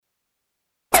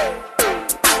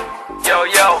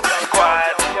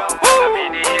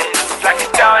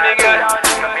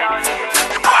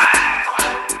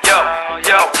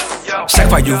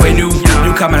fois you voyez nous,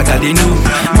 you come regarder nous.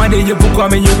 Moi de yo pourquoi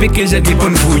mais yo pique j'ai des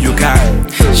bonnes vous you ka.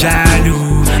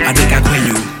 Jaloux, avec à quoi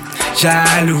you.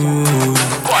 Jalou,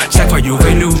 chaque fois you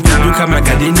voyez nous, you come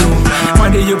regarder nous. Moi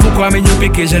de yo pourquoi mais yo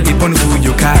pique j'ai des bonnes vous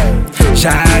you ka.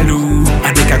 Jaloux,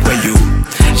 avec à quoi you.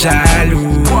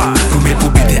 Jaloux, pour mes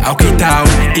poupées au kitao,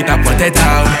 et pas pour tête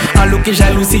out. Alors que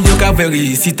jaloux si yo ka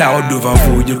veri, si ta haute devant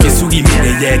vous, yo qui sourit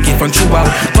mais qui font chouao.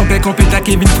 Ton père compétent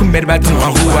qui vient pour mettre bâton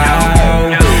en roue.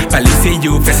 Pas laisser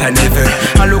yo fait sa never.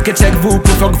 Alors que check vous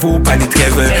pour faire que vous pas ni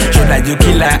trêve. Je la yo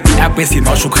qui là, et après c'est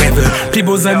marche ou crève. Plus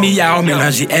beaux amis y'a on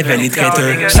mélange Evel et traite.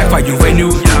 Chaque fois you voyez nous,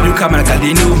 you come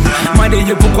regarder nous. Moi de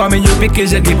yo pourquoi mais yo pique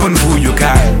j'ai des bonnes vous you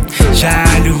ka.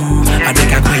 Jaloux,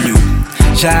 avec à quoi you.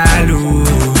 Jaloux,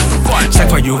 chaque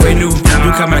fois you voyez nous,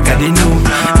 you come regarder nous.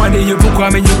 Moi de yo pourquoi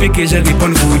mais you pique j'ai des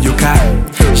bonnes vous you ka.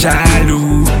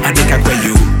 Jaloux, avec à quoi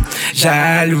you.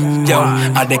 Jaloux, yo,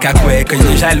 avec à quoi que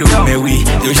yo jaloux, mais oui,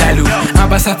 yo jaloux. En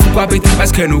bas ça pourquoi peut-être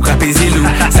parce que nous capés zélou.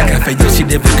 Ça qu'a fait yo si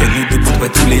des que nous de pour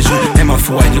tous les jours. Même en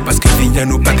fou à yo parce que viens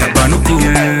nous pas qu'à ban nous coup.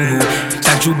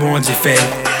 Chaque jour bon Dieu fait,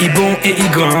 il bon et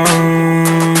il grand.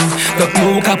 Donc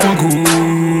nous capons goût,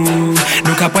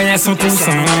 nous capons à 100%.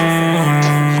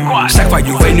 Chaque fois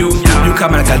you voyez nous, you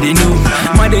come regarder nous.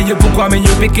 Moi de yo pourquoi mais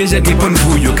yo pique j'ai des bonnes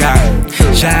vous you ka.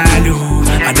 Jaloux,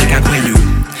 avec à quoi you.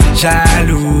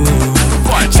 Jaloux,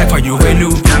 chaque fois you voyez nous,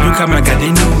 you come regarder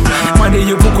nous. Moi de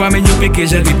yo pourquoi mais yo pique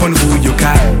j'ai des bonnes vous you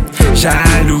ka.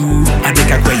 Jaloux,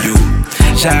 avec à quoi you.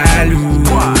 Jaloux,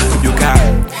 you ka.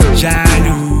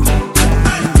 Jaloux,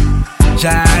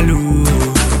 jaloux.